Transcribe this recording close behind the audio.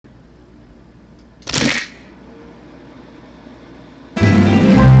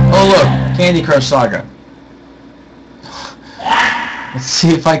Candy Crush Saga. Let's see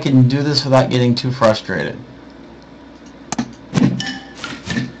if I can do this without getting too frustrated. I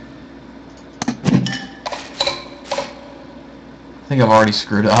think I've already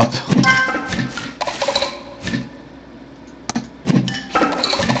screwed up.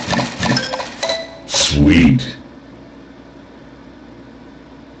 Sweet.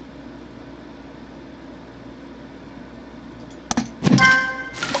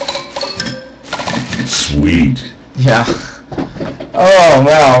 Sweet. Yeah. Oh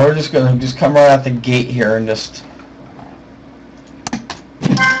wow, we're just gonna come right out the gate here and just.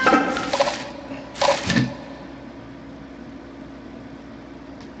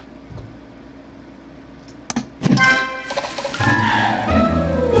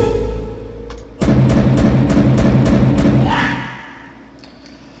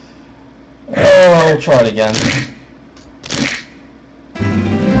 Oh, we'll try it again.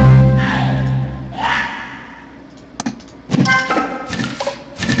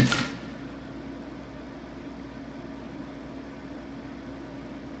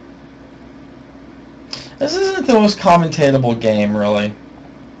 This isn't the most commentatable game, really.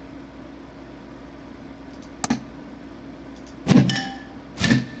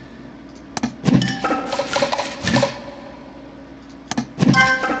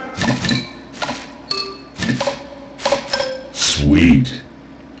 Sweet.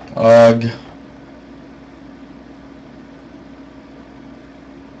 Ugh.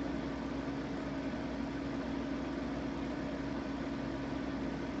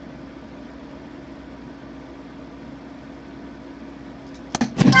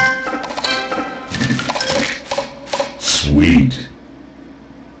 Sweet.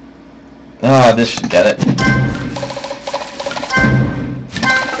 Ah, this should get it.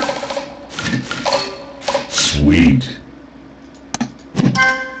 Sweet.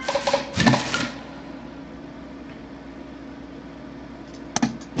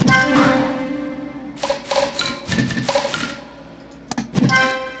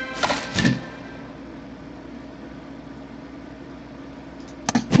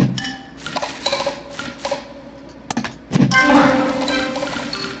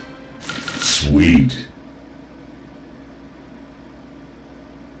 Sweet.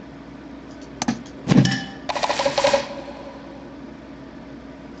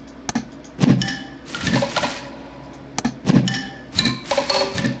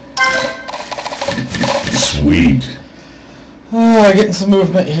 Sweet. Oh, getting some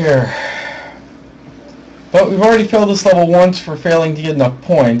movement here. But we've already failed this level once for failing to get enough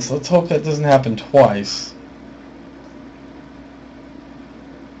points. Let's hope that doesn't happen twice.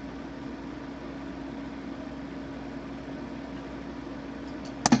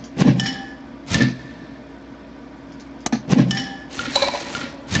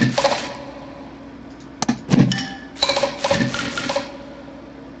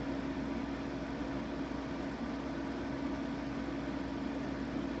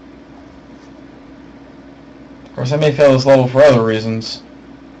 Of course, I may fail this level for other reasons.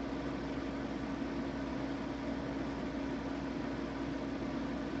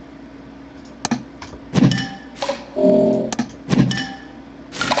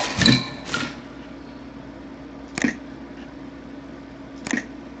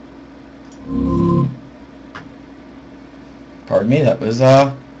 Pardon me, that was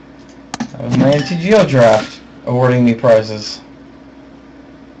my anti-geo draft awarding me prizes.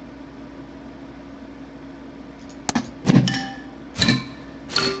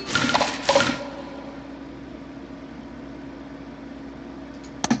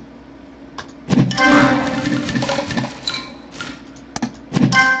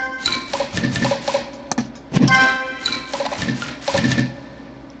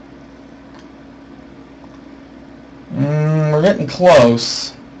 We're getting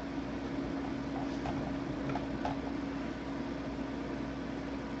close.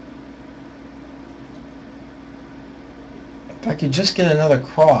 If I could just get another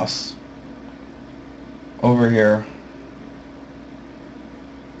cross over here.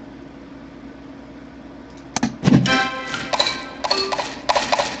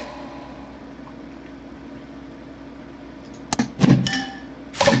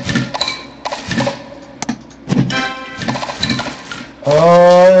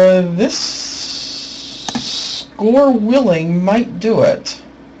 This score willing might do it.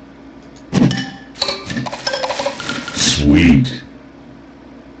 Sweet.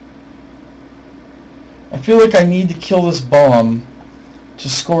 I feel like I need to kill this bomb to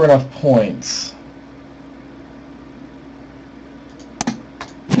score enough points.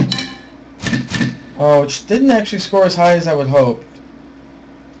 Oh, which didn't actually score as high as I would hope.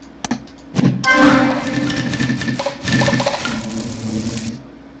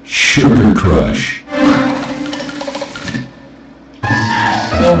 Crush.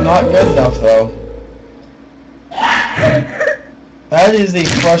 Still not good enough, though. That is a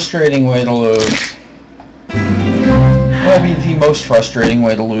frustrating way to lose. That'll be the most frustrating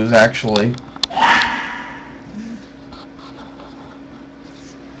way to lose, actually.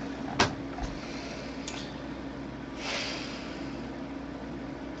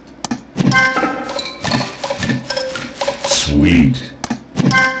 Sweet.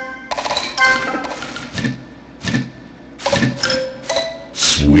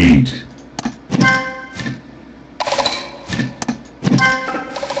 Sweet.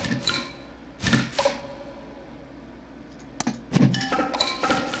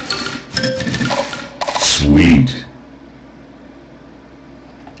 Sweet.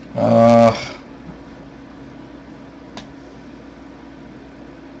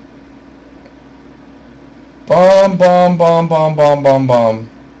 Bomb, bomb, bomb, bomb, bomb, bomb, bomb.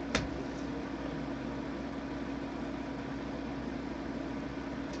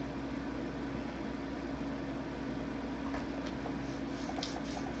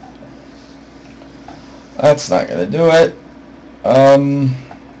 That's not gonna do it.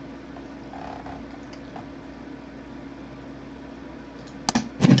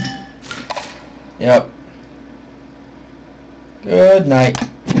 Yep. Good night.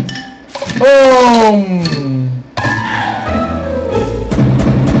 Boom!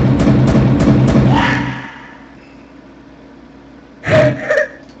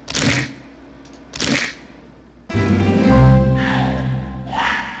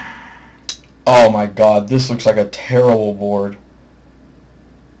 Oh my god, this looks like a terrible board.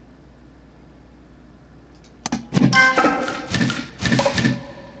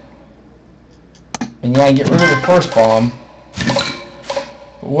 And yeah, I get rid of the first bomb.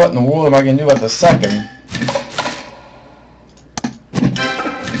 But what in the world am I going to do about the second?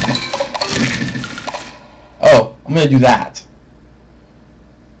 Oh, I'm going to do that.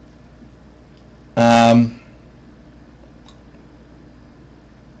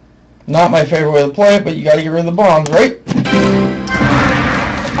 Not my favorite way to play it, but you got to get rid of the bombs, right?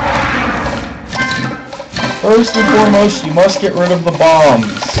 First and foremost, you must get rid of the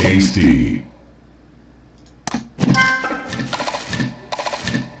bombs. Tasty.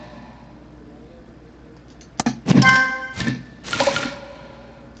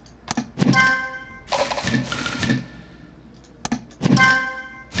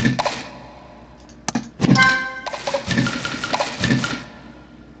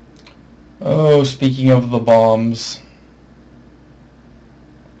 Oh, speaking of the bombs.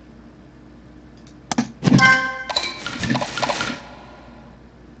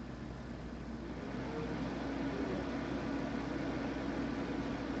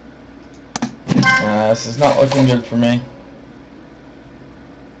 This is not looking good for me.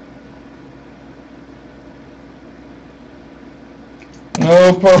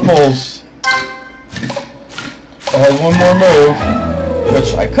 No purples. I had one more move,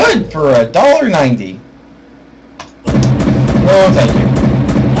 which I could for $1.90. No, thank you.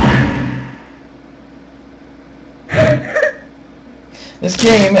 This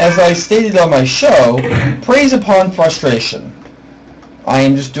game, as I stated on my show, preys upon frustration. I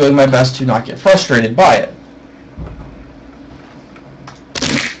am just doing my best to not get frustrated by it.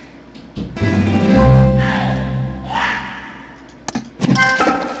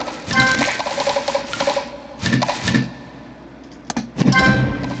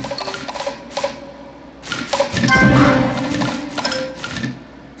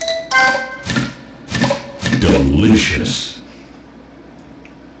 Delicious.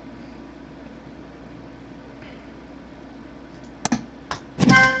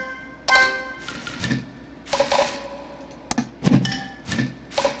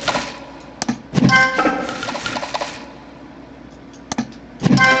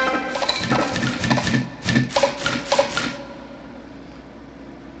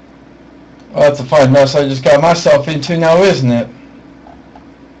 Well, that's a fine mess I just got myself into now, isn't it?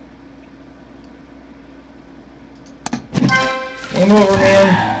 Game over, man.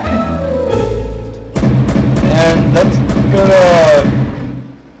 And that's gonna...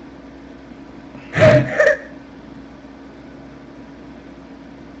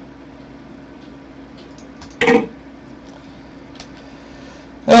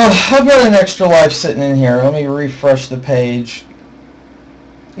 I've got an extra life sitting in here. Let me refresh the page.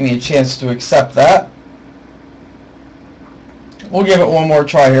 Give me a chance to accept that. We'll give it one more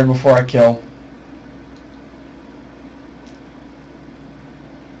try here before I kill.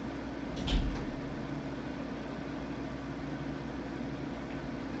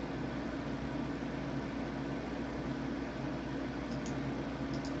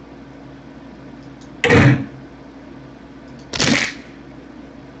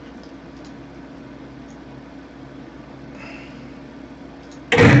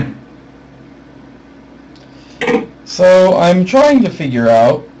 So I'm trying to figure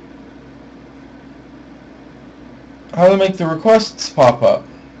out how to make the requests pop up.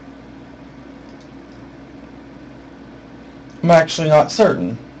 I'm actually not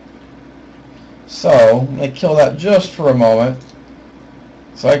certain. So I'm going to kill that just for a moment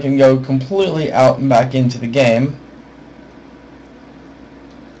so I can go completely out and back into the game.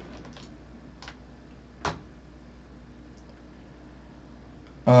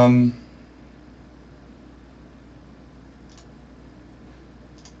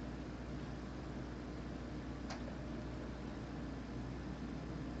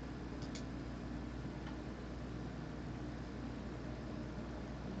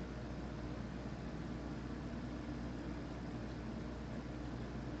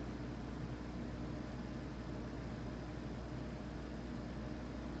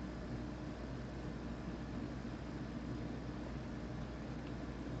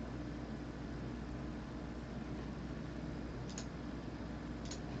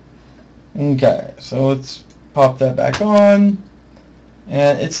 Okay, so let's pop that back on.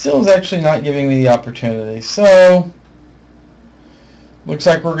 And it still is actually not giving me the opportunity. So, looks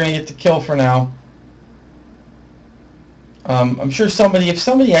like we're going to get the kill for now. I'm sure if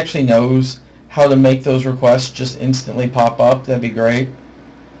somebody actually knows how to make those requests just instantly pop up, that'd be great.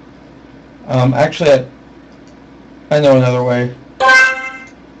 Actually, I know another way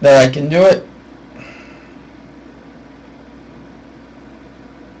that I can do it.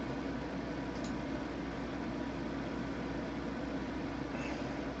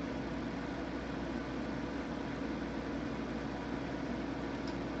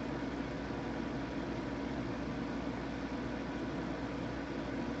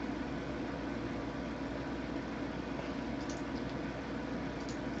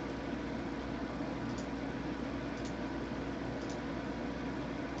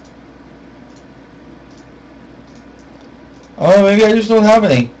 Oh, maybe I just don't have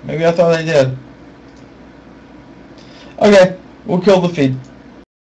any. Maybe I thought I did. Okay, we'll kill the feed.